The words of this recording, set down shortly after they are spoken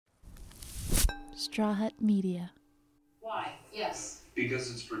Straw Hut Media. Why? Yes. Because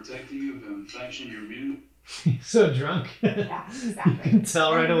it's protecting you from infection, your immune. He's so drunk. Yeah, exactly. You can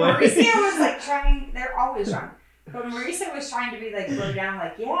tell right away. Mauricio was like trying, they're always drunk. But Mauricio was trying to be like, low down,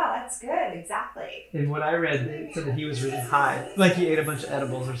 like, yeah, that's good, exactly. In what I read, it said that he was really high. Like he ate a bunch of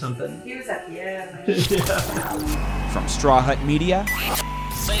edibles or something. He was like, yeah. Yeah. From Straw Hut Media,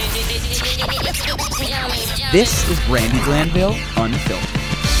 this is Brandy Glanville Unfiltered.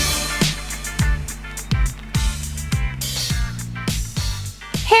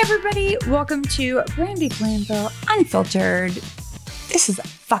 Hey everybody, welcome to Brandy Glanville Unfiltered. This is a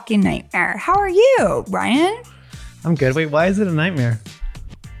fucking nightmare. How are you, Brian? I'm good. Wait, why is it a nightmare?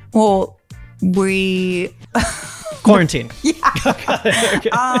 Well, we... Quarantine. Yeah. Got it.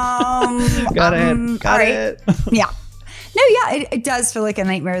 Okay. Got it. Yeah. No, yeah, it does feel like a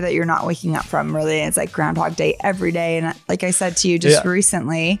nightmare that you're not waking up from, really. It's like Groundhog Day every day. And like I said to you just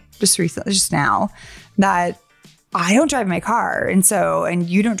now, that I don't drive my car. And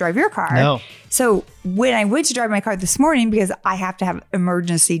you don't drive your car. No. So when I went to drive my car this morning, because I have to have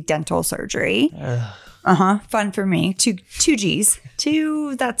emergency dental surgery. Fun for me. Two G's.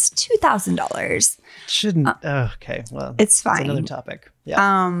 That's $2,000. Shouldn't. Okay. Well, it's fine. It's another topic.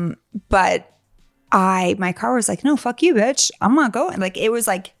 Yeah. But my car was like, no, fuck you, bitch. I'm not going. Like, it was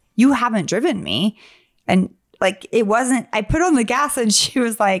like, you haven't driven me. And like, it wasn't, I put on the gas and she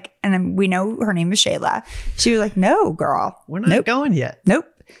was like, and we know her name is Shayla. She was like, no, girl. We're not going yet. Nope.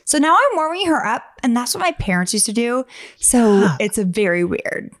 So now I'm warming her up. And that's what my parents used to do. So it's a very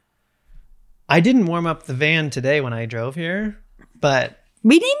weird. I didn't warm up the van today when I drove here, but.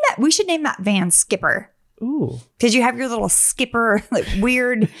 We should name that van Skipper. Ooh. Because you have your little Skipper, like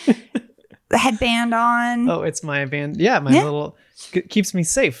weird headband on. Oh, it's my band. Yeah, little keeps me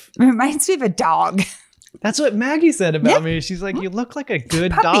safe. It reminds me of a dog. That's what Maggie said about me. She's like, you look like a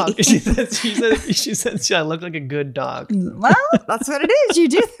good dog. She said I look like a good dog. Well, that's what it is. You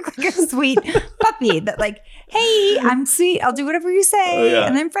do look like a sweet puppy that like, hey, I'm sweet. I'll do whatever you say.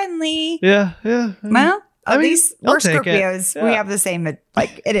 And I'm friendly. Yeah. Well, at least we're Scorpios. Yeah. We have the same,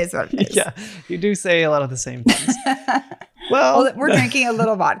 like, it is what it is. Yeah, you do say a lot of the same things. Well, we're drinking a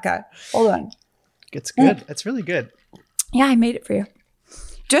little vodka. Hold on. It's good. It's really good. Yeah, I made it for you.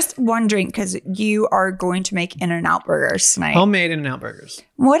 Just one drink because you are going to make In-N-Out burgers tonight. Homemade In-N-Out burgers.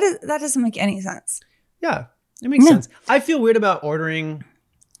 That doesn't make any sense. Yeah, it makes sense. I feel weird about ordering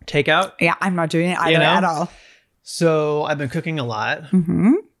takeout. Yeah, I'm not doing it either at all. So I've been cooking a lot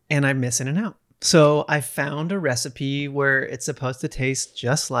and I miss In-N-Out. So I found a recipe where it's supposed to taste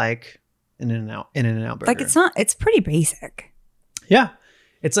just like an In-N-Out burger. Like it's pretty basic. Yeah.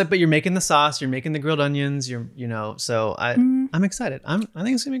 It's like, but you're making the sauce, you're making the grilled onions, so I'm excited. I think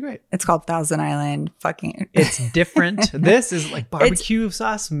it's gonna be great. It's called Thousand Island It's different. This is like barbecue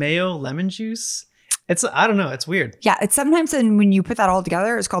sauce, mayo, lemon juice. I don't know. It's weird. Yeah. It's sometimes when you put that all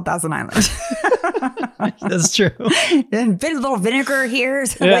together, it's called Thousand Island. That's true. And a little vinegar here.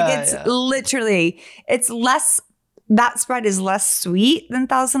 So literally, it's less, that spread is less sweet than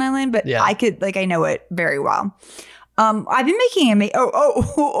Thousand Island, but I know it very well. I've been making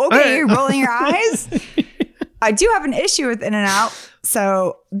okay, you're rolling your eyes. I do have an issue with In-N-Out.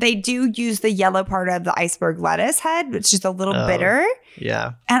 So they do use the yellow part of the iceberg lettuce head, which is a little bitter.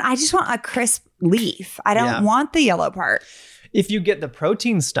 Yeah. And I just want a crisp leaf. I don't want the yellow part. If you get the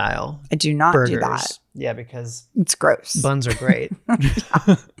protein style, I do not do that. Yeah, because it's gross. Buns are great.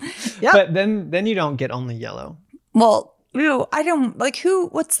 Yeah. But then you don't get only yellow. Well, I don't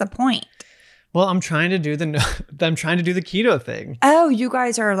what's the point? Well, I'm trying to do the keto thing. Oh, you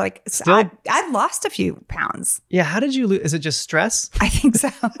guys are like, I've lost a few pounds. Yeah. How did you lose? Is it just stress? I think so.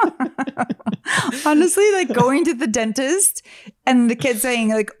 Honestly, like going to the dentist and the kids saying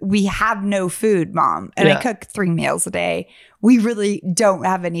like, we have no food, Mom. And I cook 3 meals a day. We really don't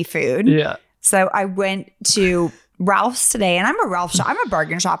have any food. Yeah. So I went to Ralph's today and I'm a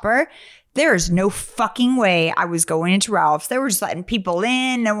bargain shopper. There's no fucking way I was going into Ralph's. They were just letting people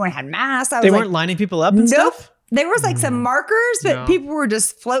in. No one had masks. They weren't lining people up and stuff? There was like some markers, but people were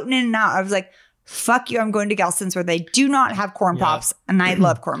just floating in and out. I was like, fuck you. I'm going to Gelson's where they do not have corn pops. And I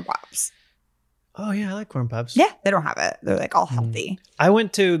love corn pops. Oh, yeah. I like corn pops. Yeah. They don't have it. They're like all healthy. I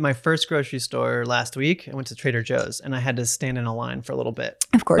went to my first grocery store last week. I went to Trader Joe's and I had to stand in a line for a little bit.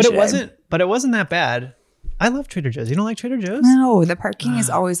 Of course. But it wasn't that bad. I love Trader Joe's. You don't like Trader Joe's? No, the parking is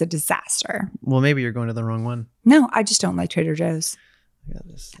always a disaster. Well, maybe you're going to the wrong one. No, I just don't like Trader Joe's. I got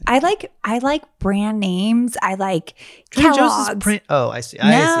this thing. I like brand names. I like Trader Kellogg's. Joe's is I see.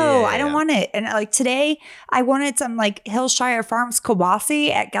 I don't want it. And like today, I wanted some like Hillshire Farms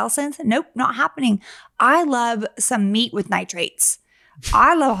kielbasa at Gelson's. Nope, not happening. I love some meat with nitrates.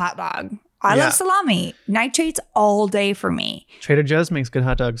 I love hot dog. I love salami. Nitrates all day for me. Trader Joe's makes good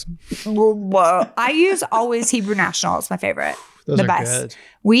hot dogs. Whoa. I use always Hebrew National. It's my favorite. Those the are best. good.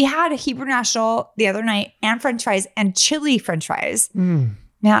 We had a Hebrew National the other night and French fries and chili French fries.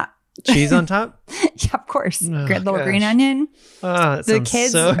 Yeah. Cheese on top? Yeah, of course. Little green onion. Oh, the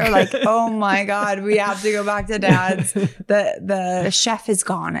kids are like, oh my God, we have to go back to Dad's. The chef is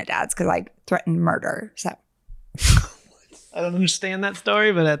gone at Dad's because I threatened murder. So I don't understand that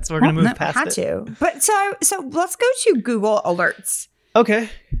story, but we're going to move past it. To. But so let's go to Google Alerts. Okay.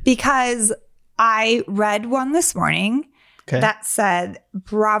 Because I read one this morning that said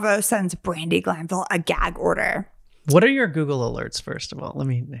Bravo sends Brandi Glanville a gag order. What are your Google alerts, first of all? Let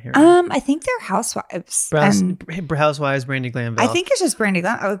me hear. I think they're housewives. Housewives, Brandi Glanville. I think it's just Brandi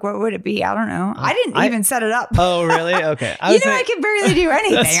Glanville. Like, what would it be? I don't know. I didn't even set it up. Oh, really? Okay. I can barely do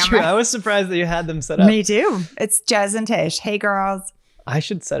anything. That's true. I was surprised that you had them set up. Me too. It's Jez and Tish. Hey, girls. I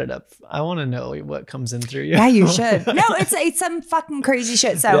should set it up. I want to know what comes in through you. Yeah, you should. No, it's some fucking crazy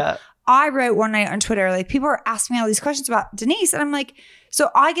shit. So I wrote one night on Twitter, like people were asking me all these questions about Denise. And I'm like, so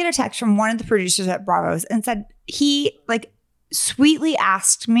I get a text from one of the producers at Bravo's and said, he like sweetly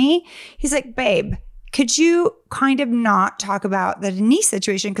asked me, he's like, babe, could you kind of not talk about the Denise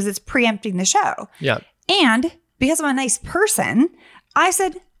situation because it's preempting the show? Yeah. And because I'm a nice person, I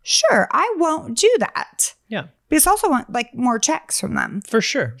said, sure, I won't do that. Yeah. Because I also want like more checks from them. For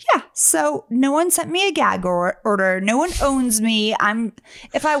sure. Yeah. So no one sent me a gag order. No one owns me.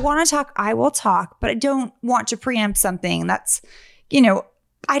 If I want to talk, I will talk, but I don't want to preempt something that's,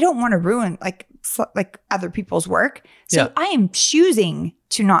 I don't want to ruin like other people's work. So I am choosing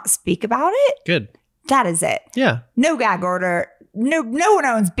to not speak about it. Good. That is it. Yeah. No gag order. No one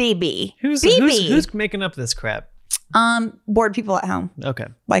owns BB. Who's making up this crap? Bored people at home. Okay.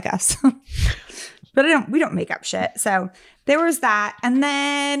 Like us. But we don't make up shit. So there was that. And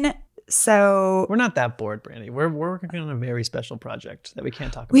then we're not that bored, Brandi. We're working on a very special project that we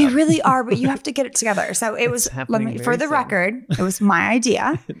can't talk about. We really are, but you have to get it together. So it was, for the record, it was my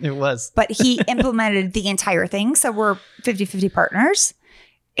idea. It was. But he implemented the entire thing. So we're 50-50 partners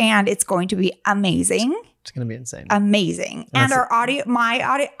and it's going to be amazing. It's going to be insane. Amazing. And our audio,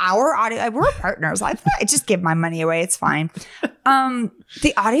 we're partners. I just give my money away. It's fine.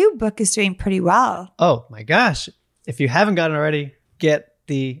 The audiobook is doing pretty well. Oh my gosh. If you haven't gotten it already, get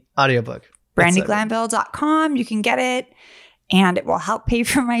the audiobook. BrandiGlanville.com. You can get it and it will help pay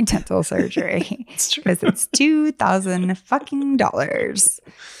for my dental surgery. Because it's $2,000 fucking dollars.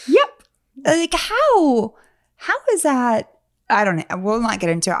 Yep. Like how is that? I don't know. We'll not get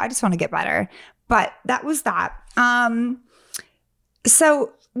into it. I just want to get better. But that was that.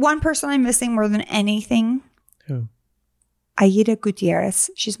 So one person I'm missing more than anything. Who? Aida Gutierrez.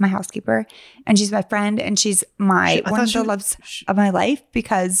 She's my housekeeper and she's my friend and she's one of the loves of my life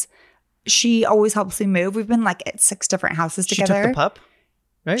because she always helps me move. We've been like at 6 different houses together. She took the pup,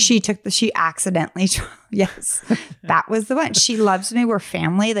 right? She accidentally, yes, that was the one. She loves me. We're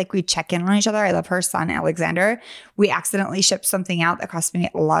family. Like we check in on each other. I love her son, Alexander. We accidentally shipped something out that cost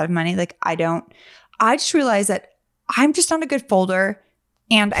me a lot of money. Like I just realized that I'm just not a good folder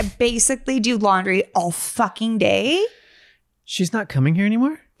and I basically do laundry all fucking day. She's not coming here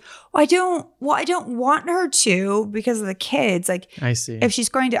anymore? I don't want her to because of the kids. Like I see. If she's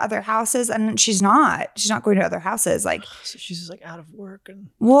going to other houses and she's not going to other houses. Like so she's just like out of work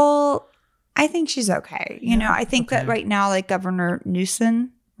and well, I think she's okay. I think that right now, like Governor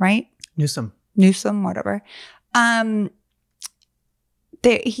Newsom, right? Newsom, whatever.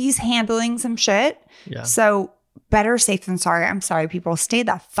 He's handling some shit. Yeah. So better safe than sorry. I'm sorry, people. Stay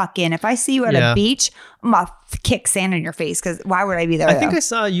the fuck in. If I see you at a beach, I'm going to kick sand in your face because why would I be there? I think I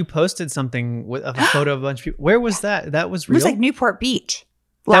saw you posted something of a photo of a bunch of people. Where was that? That was real? It was like Newport Beach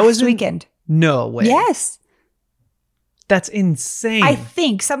last weekend. No way. Yes. That's insane. I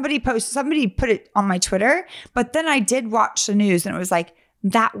think somebody put it on my Twitter, but then I did watch the news and it was like,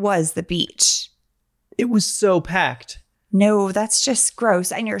 that was the beach. It was so packed. No, that's just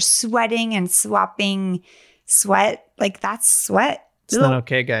gross. And you're sweating and swapping sweat. Like that's sweat. It's not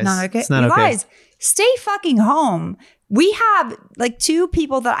okay, guys. Not okay. It's not you okay. Guys, stay fucking home. We have like 2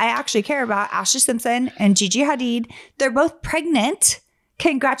 people that I actually care about, Ashley Simpson and Gigi Hadid. They're both pregnant.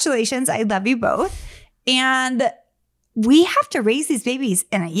 Congratulations. I love you both. And we have to raise these babies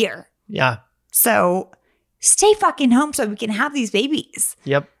in a year. Yeah. So stay fucking home so we can have these babies.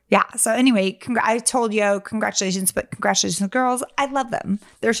 Yep. Yeah. So anyway, I told you, congratulations, but congratulations, girls. I love them.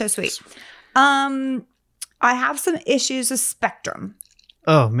 They're so sweet. I have some issues with Spectrum.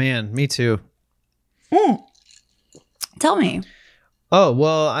 Oh man, me too. Tell me. Oh,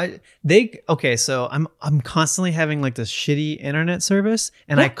 well, so I'm constantly having like this shitty internet service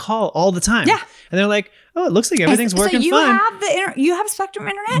and I call all the time. Yeah. And they're like, "Oh, it looks like everything's working fine." You have Spectrum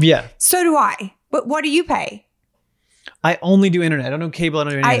internet? Yeah. So do I. But what do you pay? I only do internet. I don't do cable. I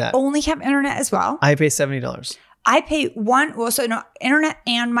don't do any of that. I only have internet as well. I pay $70. I pay internet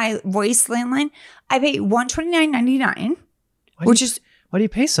and my voice landline. I pay $129.99, Why do you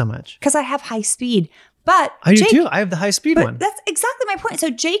pay so much? Because I have high speed. But I do too. I have the high speed one. That's exactly my point. So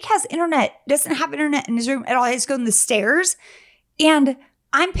Jake has internet, doesn't have internet in his room at all. He has to go in the stairs. And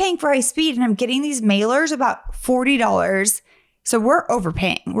I'm paying for high speed and I'm getting these mailers about $40. So we're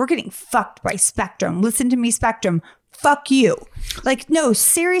overpaying. We're getting fucked by Spectrum. Listen to me, Spectrum. Fuck you. Like, no,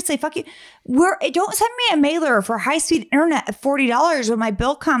 seriously, fuck you. Don't send me a mailer for high speed internet at $40 when my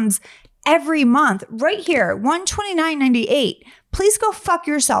bill comes every month. Right here, $129.98. Please go fuck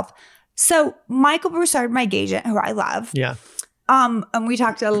yourself. So Michael Broussard, my agent, who I love. Yeah. And we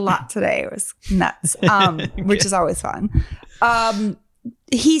talked a lot today. It was nuts. Which is always fun.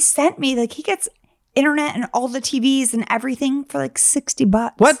 He sent me, like, he gets internet and all the TVs and everything for like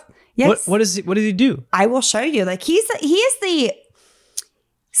 $60. What? Yes. What does he do? I will show you. Like,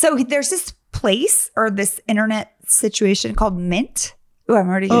 so there's this place or this internet situation called Mint. Oh, I'm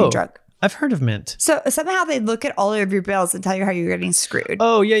already getting drunk. I've heard of Mint. So somehow they look at all of your bills and tell you how you're getting screwed.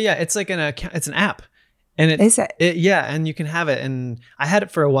 Oh, yeah. It's like it's an app. And Is it? Yeah, and you can have it. And I had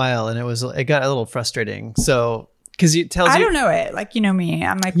it for a while and it got a little frustrating. So, because it tells you. I don't know it. Like, you know me.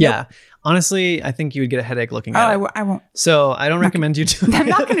 I'm like, yeah. Nope. Honestly, I think you would get a headache looking at it. I won't. So I don't recommend you do it. I'm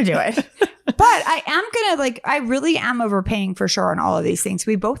not going to do it. But I am going to, I really am overpaying for sure on all of these things.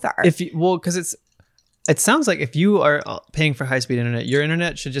 We both are. Because it sounds like if you are paying for high-speed internet, your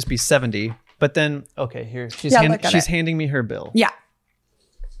internet should just be 70. But then, okay, here, she's handing me her bill. Yeah.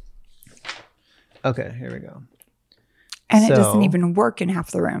 Okay, here we go. And it doesn't even work in half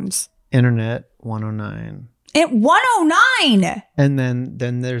the rooms. Internet, 109. At 109. And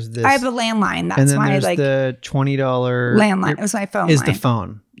then there's this. I have a landline. That's and then why there's the $20 landline. It was my phone. Is the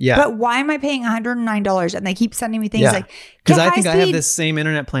phone. Yeah. But why am I paying $109? And they keep sending me things like, because I think I have this same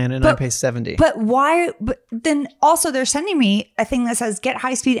internet plan and I pay $70. But why? But then also they're sending me a thing that says get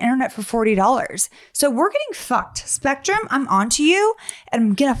high speed internet for $40. So we're getting fucked. Spectrum, I'm onto you and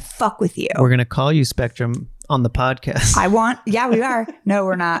I'm gonna fuck with you. We're gonna call you Spectrum on the podcast. Yeah, we are. No,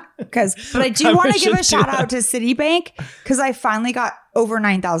 we're not. But I do want to give a shout out to Citibank because I finally got over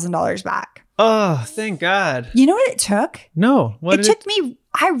 $9,000 back. Oh, thank God. You know what it took? No. It took me,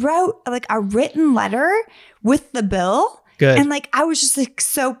 I wrote like a written letter with the bill. Good. And like, I was just like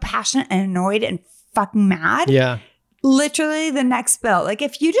so passionate and annoyed and fucking mad. Yeah. Literally the next bill. Like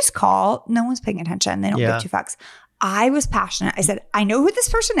if you just call, no one's paying attention. They don't give two fucks. I was passionate. I said, I know who this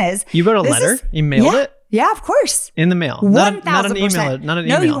person is. You wrote a letter? You mailed it? Yeah, of course. In the mail. 1,000%. Not an email. Not an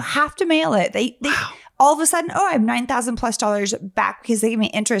email. No, you have to mail it. They all of a sudden, I have $9,000+ back because they give me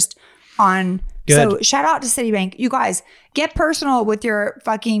interest on. Good. So shout out to Citibank. You guys, get personal with your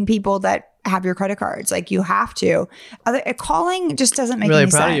fucking people that have your credit cards. Like you have to. Calling just doesn't make any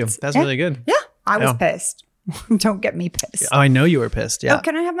sense. Really proud of you. That's really good. Yeah. I was pissed. Don't get me pissed. Oh, I know you were pissed. Yeah. Oh,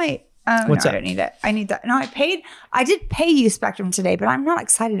 can I have my... What's up? I don't need it. I need that. No, I did pay you Spectrum today, but I'm not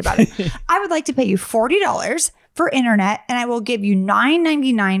excited about it. I would like to pay you $40 for internet and I will give you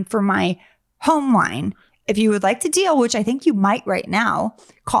 $9.99 for my home line. If you would like to deal, which I think you might right now,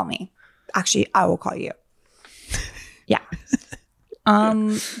 call me. Actually, I will call you. Yeah.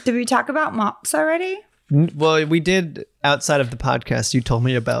 Did we talk about mops already? Well, we did outside of the podcast. You told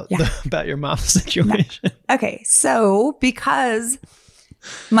me about about your mop situation. No. Okay. So because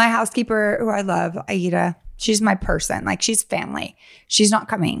my housekeeper, who I love, Aida, she's my person. Like she's family. She's not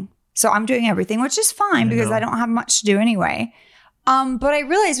coming. So I'm doing everything, which is fine because I don't have much to do anyway. But I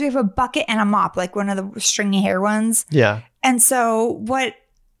realized we have a bucket and a mop, like one of the stringy hair ones. Yeah. And so what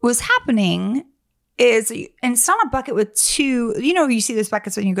was happening is, and it's not a bucket with two, you see those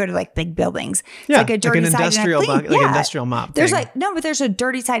buckets when you go to like big buildings. It's like a dirty side and a clean. Like an industrial mop. There's but there's a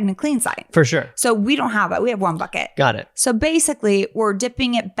dirty side and a clean side. For sure. So we don't have that. We have one bucket. Got it. So basically we're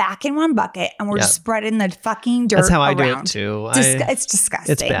dipping it back in one bucket and we're spreading the fucking dirt. That's how I around. do it too. It's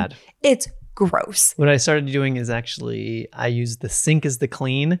disgusting. It's bad. It's gross. What I started doing is actually I use the sink as the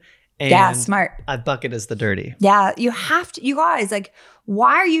clean. And smart. A bucket is the dirty. Yeah, you have to. You guys, like,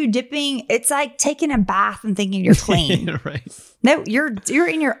 why are you dipping? It's like taking a bath and thinking you're clean. Right. No, you're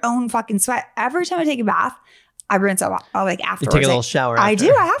in your own fucking sweat. Every time I take a bath, I rinse off. Like afterwards. You take a little shower. I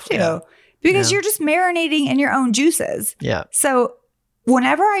do. I have to because you're just marinating in your own juices. Yeah. So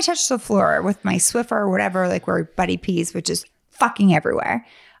whenever I touch the floor with my Swiffer or whatever, like where Buddy pees, which is fucking everywhere,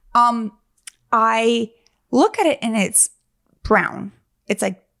 I look at it and it's brown. it's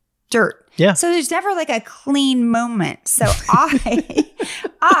like dirt. Yeah. So there's never like a clean moment. So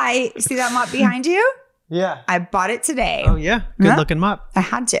I see that mop behind you. Yeah. I bought it today. Oh yeah. Good looking mop. I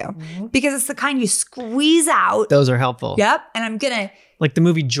had to because it's the kind you squeeze out. Those are helpful. Yep. And I'm going to. Like the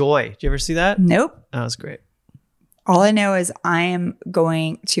movie Joy. Did you ever see that? Nope. That was great. All I know is I am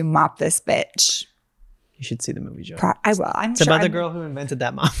going to mop this bitch. You should see the movie Joy. I will. It's about the girl who invented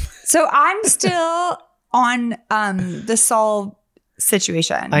that mop. So I'm still on the Saul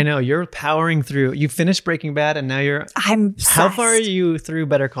situation. I know you're powering through. You finished Breaking Bad, and now I'm obsessed. How far are you through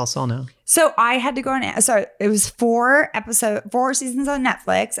Better Call Saul now? So I had to go on. So it was 4 seasons on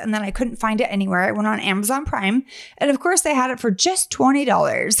Netflix, and then I couldn't find it anywhere. I went on Amazon Prime, and of course they had it for just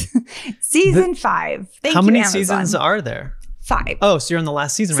 $20. Season 5. How many seasons are there? 5. Oh, so you're on the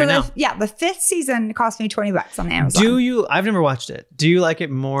last season right now. Yeah, the 5th season cost me $20 on Amazon. I've never watched it. Do you like it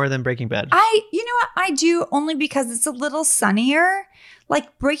more than Breaking Bad? You know what? I do, only because it's a little sunnier.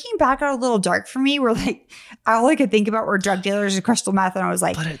 Like Breaking Bad got a little dark for me, where like all I could think about were drug dealers and crystal meth, and I was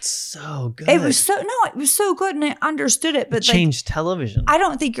like, but it's so good. It was so good, and I understood it, but it changed television. I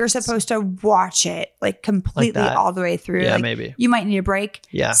don't think you're supposed to watch it like completely all the way through. Yeah, like, maybe you might need a break.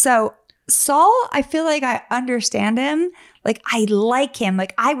 Yeah. So Saul, I feel like I understand him. Like I like him.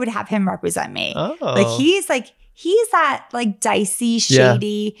 Like I would have him represent me. Oh. Like he's that like dicey,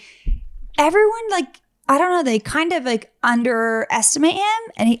 shady. Yeah. Everyone like, I don't know, they kind of like underestimate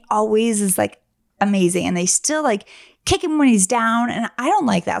him, and he always is like amazing, and they still like kick him when he's down, and I don't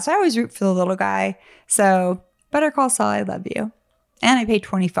like that. So I always root for the little guy. So Better Call Saul, I love you. And I paid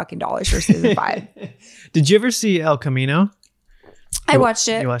 $20 for season 5. Did you ever see El Camino? I watched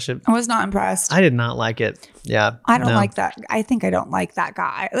it. You watched it? I was not impressed. I did not like it. Yeah. I don't like that. I think I don't like that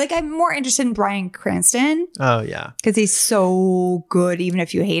guy. Like I'm more interested in Bryan Cranston. Oh yeah. Because he's so good, even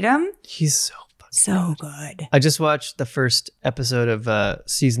if you hate him. He's so good. I just watched the first episode of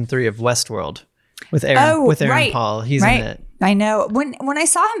season 3 of Westworld with Aaron Paul. He's in it. I know. When I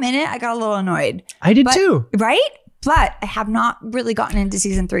saw him in it, I got a little annoyed. I did too. Right? But I have not really gotten into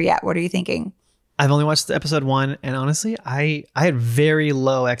season 3 yet. What are you thinking? I've only watched the episode 1, and honestly, I had very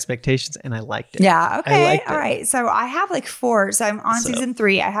low expectations, and I liked it. Yeah. Okay. All right. So I have like 4. So I'm on season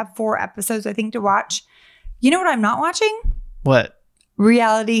 3. I have 4 episodes, I think, to watch. You know what I'm not watching? What?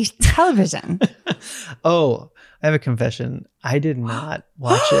 Reality television. Oh, I have a confession. I did not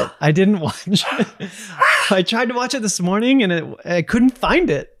watch it. I didn't watch it. I tried to watch it this morning, and I couldn't find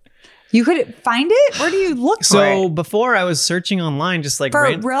it. You couldn't find it? Where do you look for it? So before I was searching online, just like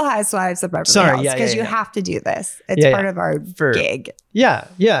for Real Housewives of Beverly Hills, because you have to do this. It's part of our gig. Yeah,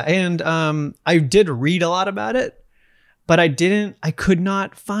 yeah, and I did read a lot about it, but I could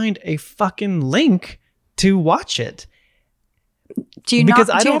not find a fucking link to watch it. Do you have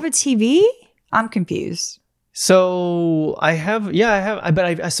a TV? I'm confused. So I have, but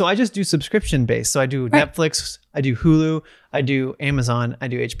I just do subscription based. So I do Netflix, I do Hulu, I do Amazon, I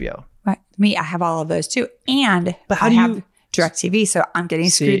do HBO. Right. Me, I have all of those too. And I have DirecTV, so I'm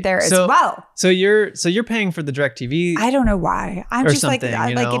getting screwed there as well. So you're paying for the DirecTV. I don't know why. I'm just like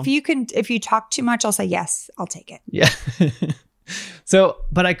if you talk too much, I'll say yes, I'll take it. Yeah. So,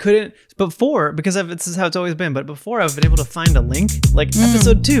 but I couldn't before, because this is how it's always been. But before, I've been able to find a link, like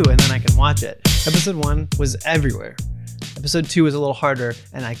episode 2, and then I can watch it. Episode 1 was everywhere. Episode 2 was a little harder,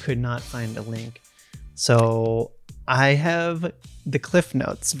 and I could not find a link. So I have the Cliff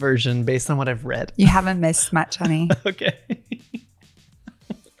Notes version based on what I've read. You haven't missed much, honey. Okay.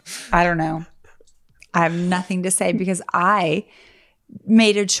 I don't know. I have nothing to say because I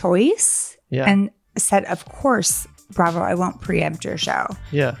made a choice and said, of course, Bravo, I won't preempt your show.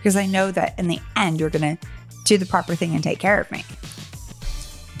 Yeah. Because I know that in the end, you're going to do the proper thing and take care of me.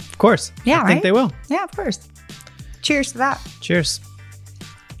 Of course. Yeah, I think they will. Yeah, of course. Cheers to that. Cheers.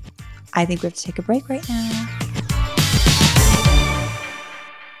 I think we have to take a break right now.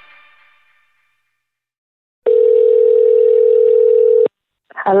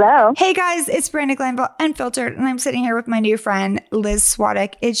 Hello. Hey guys, it's Brandi Glanville, Unfiltered, and I'm sitting here with my new friend, Liz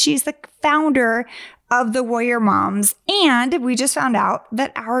Swadek. And she's the founder of the Warrior Moms. And we just found out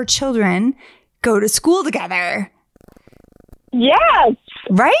that our children go to school together. Yes.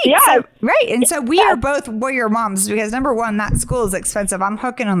 Right? Yes. So, right. And so we are both Warrior Moms because number one, that school is expensive. I'm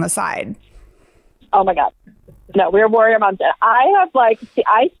hooking on the side. Oh my God. No, we're Warrior Moms.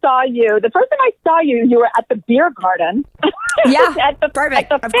 I saw you. The first time I saw you, you were at the beer garden. Yeah.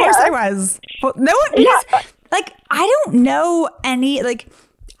 Perfect. Of course I was. Well, no one, because, I don't know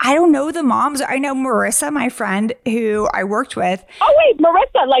I don't know the moms. I know Marissa, my friend who I worked with. Oh, wait,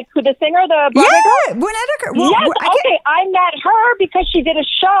 Marissa, who the singer, the Broadway girl? Well, yes, I met her because she did a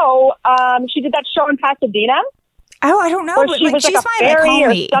show. She did that show in Pasadena. Oh, I don't know. Or But she was she's like a my fairy or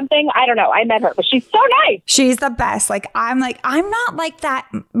homie. something. I don't know. I met her, but she's so nice. She's the best. I'm not like that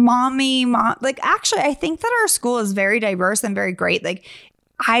mommy mom. Actually, I think that our school is very diverse and very great.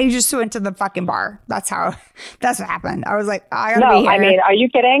 I just went to the fucking bar. That's what happened. I was like, I gotta be here. I mean, are you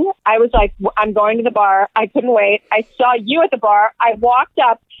kidding? I was like, I'm going to the bar. I couldn't wait. I saw you at the bar. I walked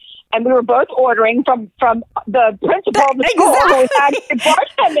up and we were both ordering from the principal of the school who was actually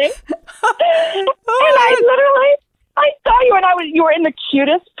bartending. And I saw you and you were in the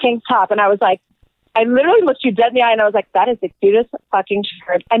cutest pink top. And I was like, I literally looked you dead in the eye and I was like, that is the cutest fucking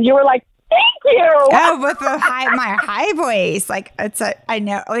shirt. And you were like, thank you. Oh, with my high voice. I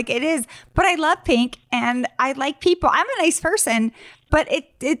know, it is. But I love pink and I like people. I'm a nice person, but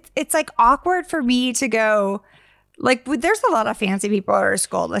it's awkward for me to go, there's a lot of fancy people at our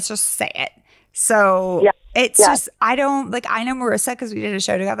school. Let's just say it. So just, I don't, I know Marissa because we did a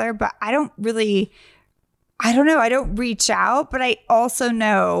show together, but I don't really, I don't know. I don't reach out, but I also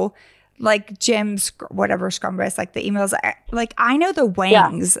know Jim's whatever Scrumbus, the emails, I know the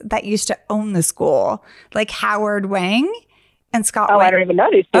Wangs that used to own the school, Howard Wang and Scott Wang. I don't even know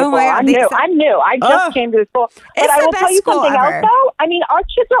these people. Oh my God, I'm new. I just came to the school. But I will tell you something else, though. I mean, our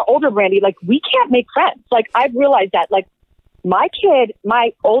kids are older, Brandy. We can't make friends. I've realized that. My kid,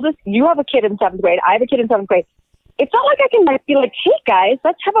 my oldest, you have a kid in 7th grade. I have a kid in 7th grade. It's not like I can be hey guys,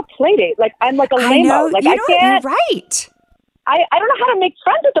 let's have a play date. I'm like a lame-o. I can't. You're right. I don't know how to make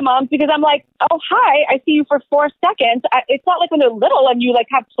friends with the moms because I'm like, oh, hi, I see you for 4 seconds. It's not like when they're little and you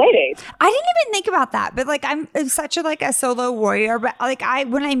have play dates. I didn't even think about that. But I'm such a solo warrior. But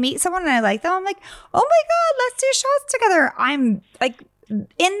when I meet someone and I like them, I'm like, oh my God, let's do shots together. I'm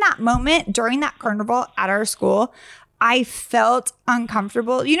in that moment during that carnival at our school, I felt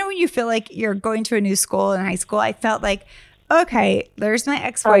uncomfortable. You know, when you feel like you're going to a new school in high school, I felt okay, there's my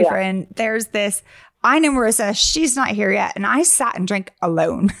ex-boyfriend. There's this. I know Marissa, she's not here yet. And I sat and drank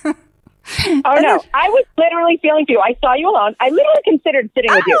alone. No. I was literally feeling for you. I saw you alone. I literally considered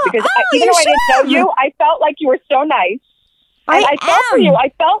sitting with you because even though I didn't know you, I felt like you were so nice. And I felt for you.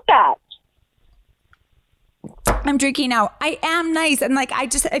 I felt that. I'm drinking now. I am nice. And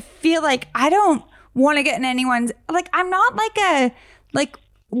I feel like I don't want to get in anyone's, I'm not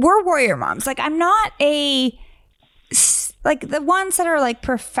we're warrior moms. I'm not the ones that are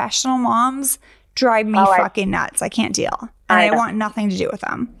professional moms drive me fucking nuts. I can't deal. And I want nothing to do with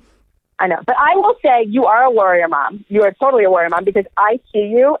them. I know. But I will say you are a warrior mom. You are totally a warrior mom because I see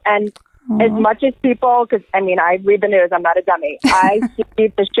you and as much as people, because I read the news, I'm not a dummy. I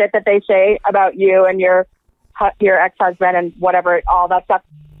see the shit that they say about you and your ex-husband and whatever, all that stuff.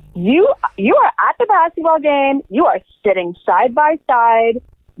 You are at the basketball game. You are sitting side by side.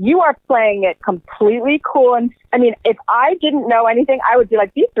 You are playing it completely cool. And if I didn't know anything, I would be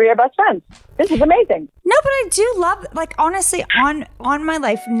like, these three are best friends. This is amazing. No, but I do love, honestly, on my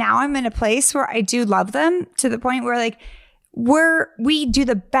life, now I'm in a place where I do love them to the point where we do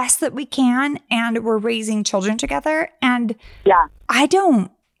the best that we can and we're raising children together. And I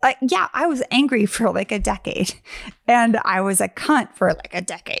don't, I was angry for a decade and I was a cunt for a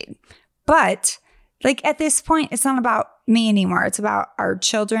decade. But at this point, it's not about me anymore. It's about our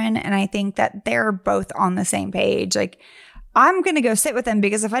children. And I think that they're both on the same page. I'm going to go sit with them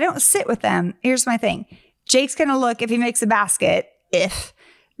because if I don't sit with them, here's my thing. Jake's going to look if he makes a basket,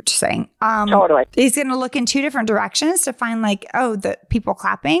 just saying, totally. He's going to look in 2 different directions to find the people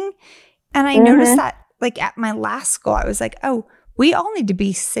clapping. And I noticed that at my last school, I was oh, we all need to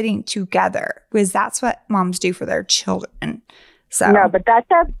be sitting together because that's what moms do for their children. So. No, but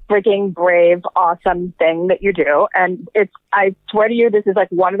that's a freaking brave, awesome thing that you do. And I swear to you, this is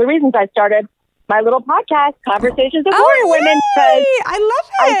one of the reasons I started my little podcast, Conversations with Warrior Women. Because I love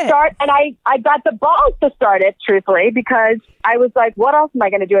it. I got the balls to start it, truthfully, because I was like, what else am I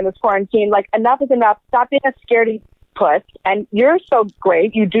going to do in this quarantine? Enough is enough. Stop being a scaredy puss. And you're so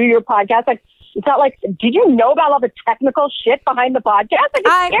great. You do your podcast. It's not did you know about all the technical shit behind the podcast? It's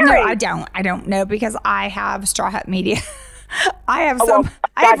scary. No, I don't know because I have Straw Hut Media. I have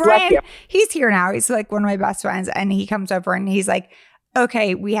I have Ryan. He's here now. He's one of my best friends. And he comes over and he's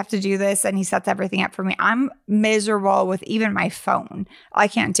okay, we have to do this. And he sets everything up for me. I'm miserable with even my phone. I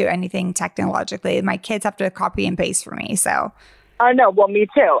can't do anything technologically. My kids have to copy and paste for me. So. I know. Well, me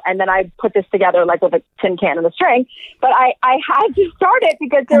too. And then I put this together with a tin can and a string. But I had to start it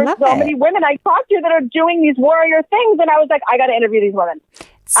because there's so many women I talked to that are doing these warrior things. And I was I got to interview these women.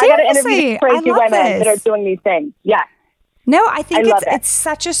 Seriously, I got to interview these crazy women that are doing these things. Yeah. No, I think it's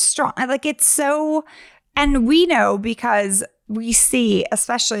such a strong, it's so, and we know because we see,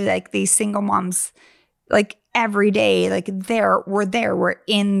 especially these single moms, every day, we're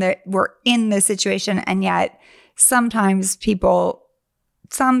in the situation. And yet sometimes,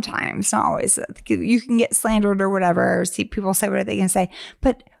 not always, you can get slandered or whatever, or see people say what they can say,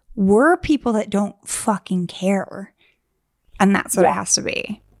 but we're people that don't fucking care. And that's what it has to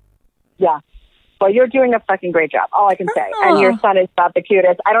be. Yeah. Well, you're doing a fucking great job. All I can say. And your son is about the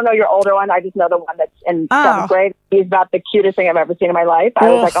cutest. I don't know your older one. I just know the one that's in 7th grade. He's about the cutest thing I've ever seen in my life. I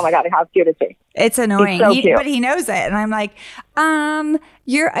was like, oh my God, how cute is he? It's annoying. He's so cute. But he knows it. And I'm like, I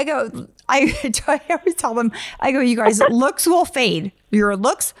always tell them, I go, you guys, looks will fade. Your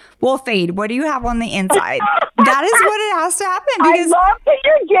looks will fade. What do you have on the inside? That is what it has to happen. Because I love that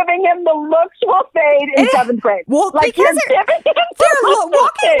you're giving him the looks will fade in 7th grade. Well, like because they're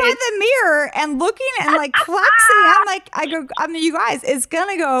walking by the mirror and looking and like flexing. I mean, you guys, it's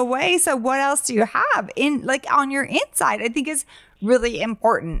gonna go away. So what else do you have in like on your inside? I think is really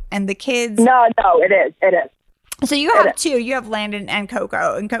important. And the kids. No, it is. It is. So you have two. You have Landon and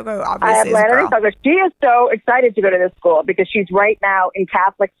Coco. And Coco obviously I have Landon and Coco. She is so excited to go to this school because she's right now in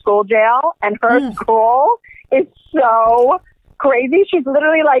Catholic school jail. And her school is so crazy. She's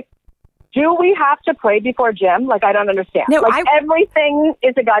literally like, do we have to pray before gym? Like, I don't understand. No, everything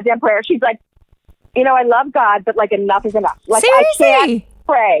is a goddamn prayer. She's like, I love God, but like enough is enough. Like, seriously? I can't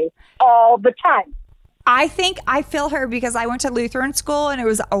pray all the time. I think I feel her because I went to Lutheran school and it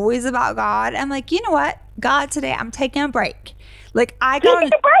was always about God. I'm like, you know what? God, today I'm taking a break. Like I got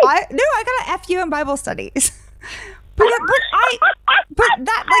to F you in Bible studies. but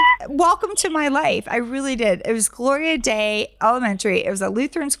that like welcome to my life. I really did. It was Gloria Day Elementary. It was a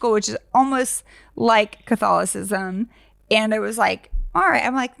Lutheran school, which is almost like Catholicism. And it was like, all right.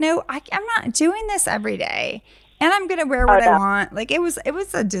 I'm like, no, I'm not doing this every day. And I'm gonna wear what I want. Like it was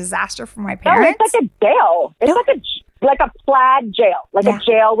a disaster for my parents. No, it's like a jail. It's like a plaid jail, a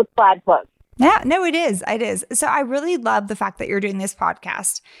jail with plaid clothes. Yeah, no, it is. It is. So I really love the fact that you're doing this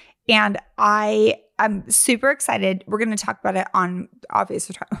podcast, and I'm super excited. We're going to talk about it on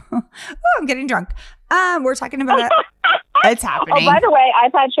obviously. Oh, I'm getting drunk. We're talking about it. It's happening. Oh, by the way,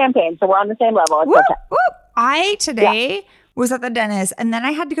 I've had champagne, so we're on the same level. It's okay. I today was at the dentist, and then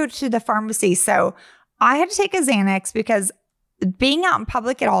I had to go to the pharmacy. So I had to take a Xanax because being out in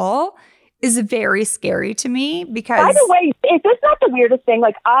public at all is very scary to me because... By the way, is this not the weirdest thing?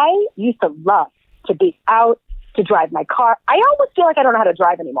 Like, I used to love to be out, to drive my car. I almost feel like I don't know how to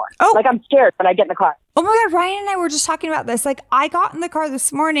drive anymore. Oh. Like, I'm scared when I get in the car. Oh my God, Ryan and I were just talking about this. Like, I got in the car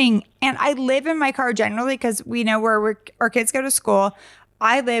this morning, and I live in my car generally because we know where our kids go to school.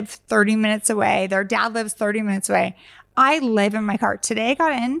 I live 30 minutes away. Their dad lives 30 minutes away. I live in my car. Today, I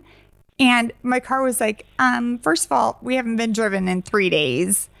got in, and my car was like, first of all, we haven't been driven in 3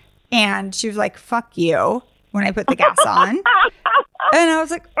 days. And she was like, fuck you, when I put the gas on. And I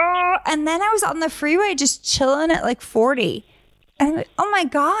was like, oh. And then I was on the freeway just chilling at like 40. And I'm like, oh my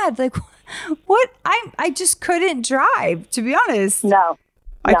God, like what? I just couldn't drive, to be honest. No.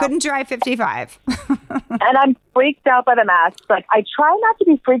 I couldn't drive 55. And I'm freaked out by the mask. Like, I try not to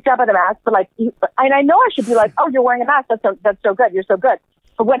be freaked out by the mask, but like, and I know I should be like, oh, you're wearing a mask. That's so good. You're so good.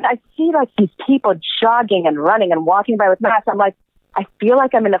 But when I see like these people jogging and running and walking by with masks, I'm like, I feel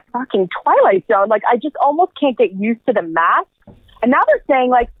like I'm in a fucking Twilight Zone. Like, I just almost can't get used to the mask. And now they're saying,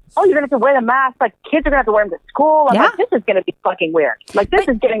 like, oh, you're going to have to wear the mask. Like, kids are going to have to wear them to school. I'm like, this is going to be fucking weird. Like, this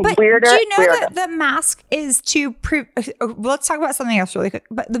is getting weirder. Do you know that the mask is to... let's talk about something else really quick.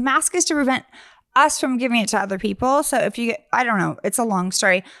 But the mask is to prevent us from giving it to other people. So if you get... I don't know. It's a long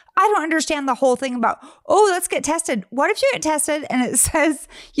story. I don't understand the whole thing about, oh, let's get tested. What if you get tested and it says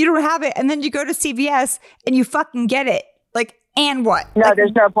you don't have it, and then you go to CVS and you fucking get it? Like, and what? No, like,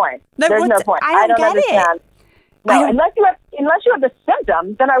 there's no point. There's no point. I don't understand. No, unless you have the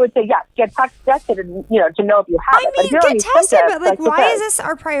symptoms, then I would say yes, get tested, and to know if you have it. I mean, get tested, but like, why is this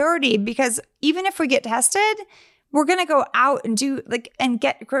our priority? Because even if we get tested, we're gonna go out and do and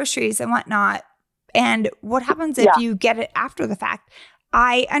get groceries and whatnot. And what happens if you get it after the fact?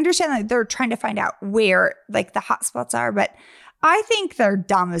 I understand that they're trying to find out where like the hot spots are, but I think they're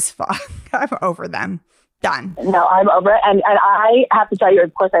dumb as fuck. I'm over them. Done. No, I'm over it. And I have to tell you,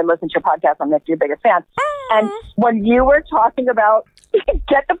 of course, I listen to your podcast. I'm your biggest fan. And when you were talking about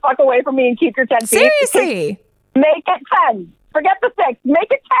get the fuck away from me and keep your 10 feet. Seriously. Make it 10. Forget the 6.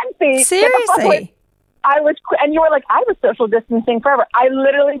 Make it 10 feet. Seriously. And you were like, I was social distancing forever. I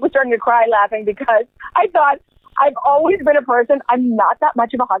literally was starting to cry laughing because I thought, I've always been a person, I'm not that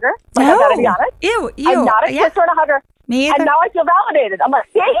much of a hugger. Like, I gotta be honest. Ew. I'm not a kisser and a hugger. Me either. And now I feel validated. I'm like,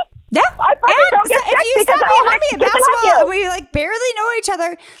 see? Yeah. I don't get if you stop behind me at basketball and we like barely know each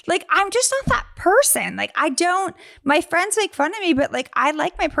other, like I'm just not that person. Like my friends make fun of me, but like I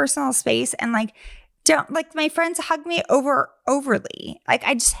like my personal space and like don't like my friends hug me overly. Like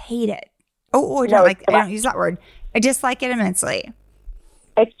I just hate it. I don't use that word. I dislike it immensely.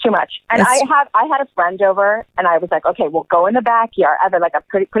 It's too much. And I had a friend over, and I was like, okay, we'll go in the backyard. I have like a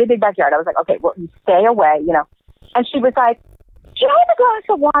pretty big backyard. I was like, okay, well, you stay away, you know. And she was like, "Can I have a glass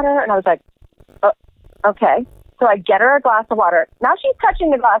of water?" And I was like, okay. So I get her a glass of water. Now she's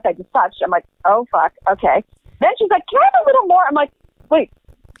touching the glass I just touched. I'm like, oh, fuck, okay. Then she's like, "Can I have a little more?" I'm like, wait.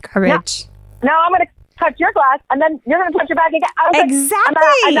 Courage. Now I'm going to touch your glass, and then you're going to touch it back again. I was exactly.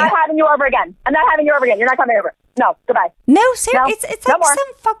 Like, I'm not having you over again. I'm not having you over again. You're not coming over. No, goodbye. No, seriously, it's no like more.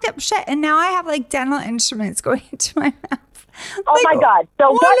 some fucked up shit. And now I have like dental instruments going into my mouth. Oh like, my God.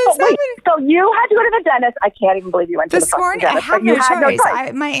 So so you had to go to the dentist. I can't even believe you went to the fucking dentist. This morning, I have no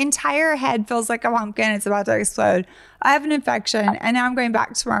choice. My entire head feels like a pumpkin. It's about to explode. I have an infection, and now I'm going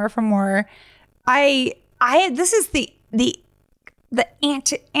back tomorrow for more. This is the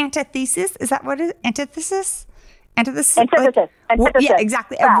antithesis. Is that what it is? Antithesis? Antithesis. Yeah,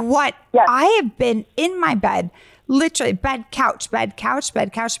 exactly. Of what I have been in my bed, literally bed, couch,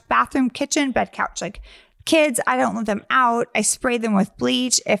 bathroom, kitchen, bed, couch. Like kids, I don't let them out. I spray them with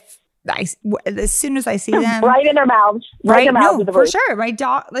bleach as soon as I see them. Right in their mouths. Right in their mouths. No, for sure. My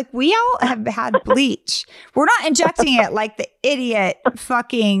dog, like we all have had bleach. We're not injecting it like the idiot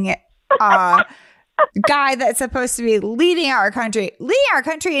fucking guy that's supposed to be leading our country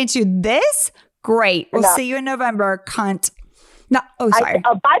into this. Great. We'll see you in November, cunt. No, sorry.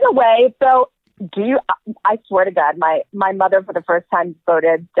 By the way, so I swear to God, my mother for the first time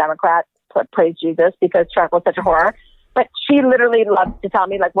voted Democrat, praise Jesus, because Trump was such a horror. But she literally loves to tell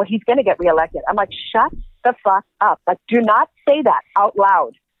me, like, well, he's going to get reelected. I'm like, shut the fuck up. Like, do not say that out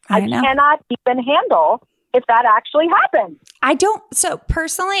loud. I cannot even handle if that actually happens. I don't. So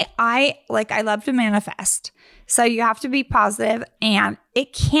personally, I love to manifest. So you have to be positive, and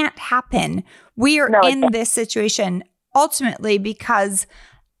it can't happen. We are in this situation ultimately because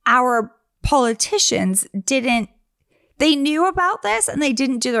our politicians they knew about this and they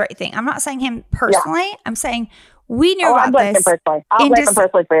didn't do the right thing. I'm not saying him personally. Yeah. I'm saying we knew about this. I'll blame him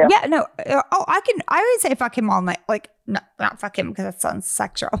personally for you. Yeah, no. I would say fuck him all night. Like, no, not fuck him because that sounds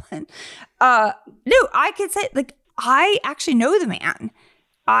sexual. No, I could say, like, I actually know the man.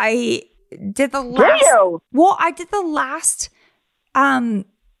 I did the last. Well, I did the last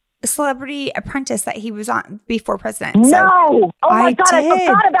Celebrity Apprentice that he was on before president. No. Oh my God, I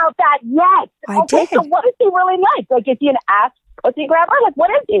forgot about that. Yes. I did. So what is he really like? Like, is he an ass pussy grabber? Like,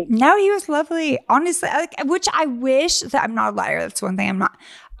 what is he? No, he was lovely. Honestly, which I wish that I'm not a liar. That's one thing I'm not.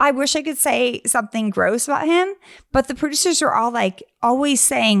 I wish I could say something gross about him, but the producers are all like always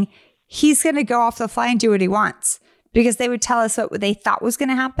saying he's going to go off the fly and do what he wants because they would tell us what they thought was going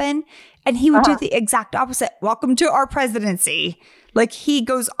to happen. And he would do the exact opposite. Welcome to our presidency. Like, he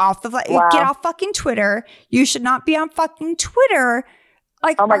goes off the fly. Wow. Get off fucking Twitter. You should not be on fucking Twitter.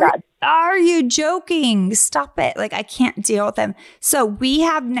 Like, oh my God. Are you joking? Stop it. Like, I can't deal with him. So we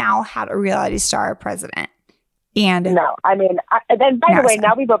have now had a reality star president. And no, I mean, then by the way,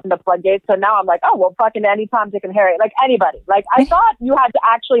 now we've opened the floodgates. So now I'm like, oh, well, fucking any Tom, Dick, and Harry. Like, anybody. Like, I thought you had to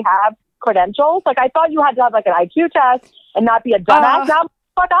actually have credentials. Like, I thought you had to have like an IQ test and not be a dumbass. Now,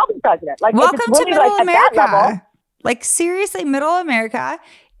 fuck, I'll be president. Like, welcome really, to Middle like, America. Like, seriously, Middle America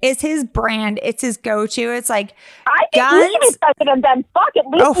is his brand. It's his go-to. It's like, I think you should be president then. Fuck, at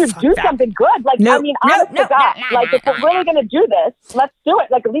least do something good. Like, I mean, honest to God. Like, if we're really going to do this, let's do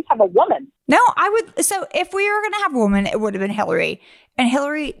it. Like, at least have a woman. No, I would. So if we were going to have a woman, it would have been Hillary. And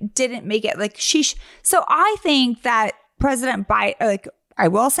Hillary didn't make it. Like, so I think that President Biden, like, I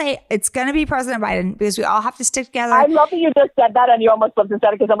will say it's going to be President Biden because we all have to stick together. I love that you just said that and you almost flipped and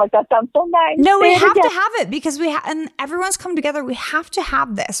said it because I'm like, that sounds so nice. No, we have to have it because and everyone's come together. We have to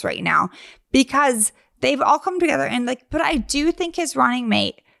have this right now because they've all come together and like, but I do think his running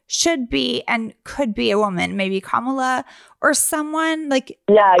mate should be and could be a woman, maybe Kamala or someone like,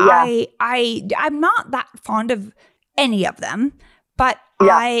 I'm not that fond of any of them, but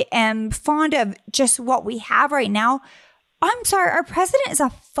I am fond of just what we have right now. I'm sorry, our president is a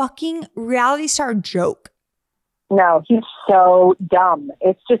fucking reality star joke. No, he's so dumb.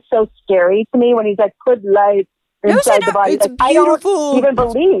 It's just so scary to me when he's like, put light inside the body. It's like, beautiful. I don't even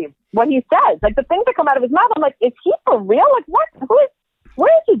believe what he says. Like, the things that come out of his mouth, I'm like, is he for real? Like, what?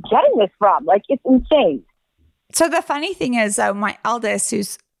 Where is he getting this from? Like, it's insane. So the funny thing is, my eldest,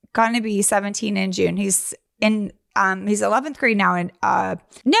 who's going to be 17 in June, he's 11th grade now. And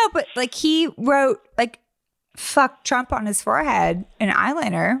no, but like he wrote like, fuck Trump on his forehead in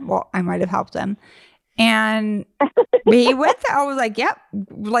eyeliner. Well, I might have helped him. And he went there. I was like, yep,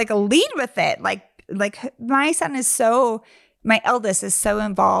 like lead with it. Like my son my eldest is so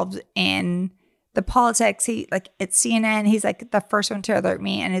involved in the politics. He like at CNN, he's like the first one to alert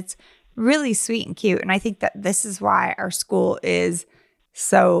me. And it's really sweet and cute. And I think that this is why our school is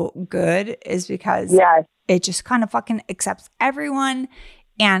so good, is because it just kind of fucking accepts everyone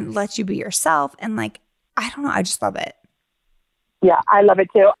and lets you be yourself. And like, I don't know, I just love it. Yeah, I love it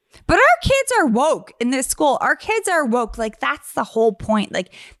too. But our kids are woke in this school. Our kids are woke. Like, that's the whole point.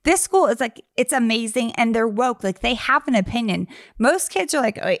 Like, this school is like, it's amazing and they're woke. Like, they have an opinion. Most kids are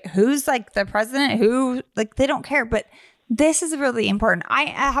like, wait, who's like the president? Who, like, they don't care. But this is really important. I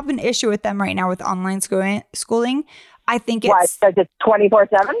have an issue with them right now with online schooling. I think it's... Why? Because it's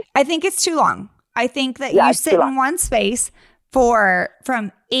 24/7? I think it's too long. I think that you sit in one space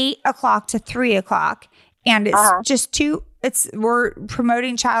from 8 o'clock to 3 o'clock. And it's just too... we're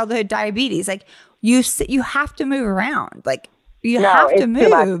promoting childhood diabetes. Like, you have to move around. Like, you have to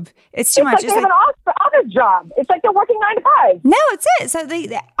move. It's too much. Like they have an office job. It's like they're working 9 to 5. No, it's it. So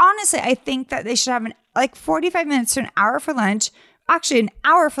they honestly, I think that they should have 45 minutes to an hour for lunch. Actually, an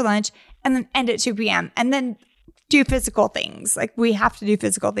hour for lunch, and then end at 2 p.m. and then do physical things. Like, we have to do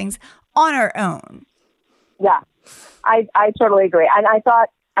physical things on our own. Yeah, I totally agree. And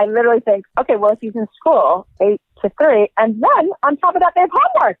I literally think, okay, well, if he's in school 8 to 3, and then on top of that, they have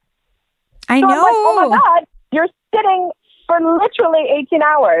homework. I know. I'm like, oh my God, you're sitting for literally 18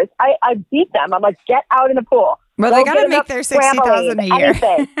 hours. I beat them. I'm like, get out in the pool. Well, they got to make their $60,000 a year.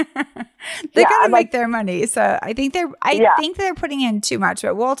 They got to make their money. So I think they're putting in too much,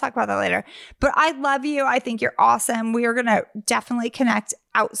 but we'll talk about that later. But I love you. I think you're awesome. We are going to definitely connect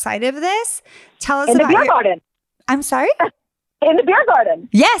outside of this. Tell us about the beer garden. I'm sorry? In the beer garden.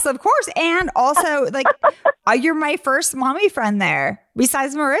 Yes, of course. And also, like, you're my first mommy friend there,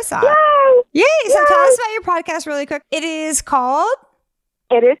 besides Marissa. Yay! So tell us about your podcast really quick. It is called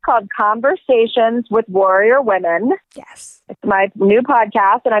Conversations with Warrior Women. Yes. It's my new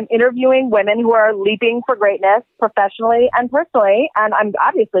podcast, and I'm interviewing women who are leaping for greatness professionally and personally. And I'm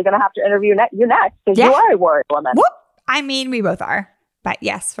obviously going to have to interview you next, because you are a warrior woman. Whoop. I mean, we both are. But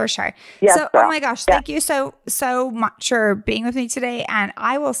yes, for sure. Yes, so, girl. Oh my gosh, thank you so much for being with me today. And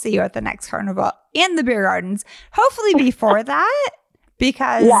I will see you at the next carnival in the beer gardens, hopefully before that,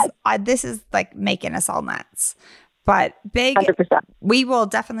 because this is like making us all nuts. But 100%. We will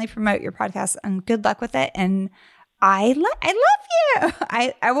definitely promote your podcast, and good luck with it. And I love you.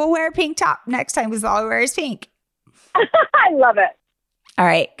 I will wear a pink top next time, because all I wear is pink. I love it. All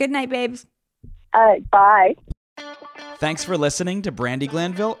right. Good night, babes. All right. Bye. Thanks for listening to Brandi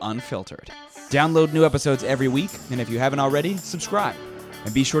Glanville Unfiltered. Download new episodes every week, and if you haven't already, subscribe.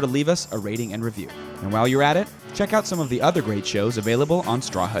 And be sure to leave us a rating and review. And while you're at it, check out some of the other great shows available on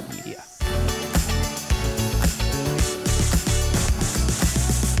Straw Hut Media.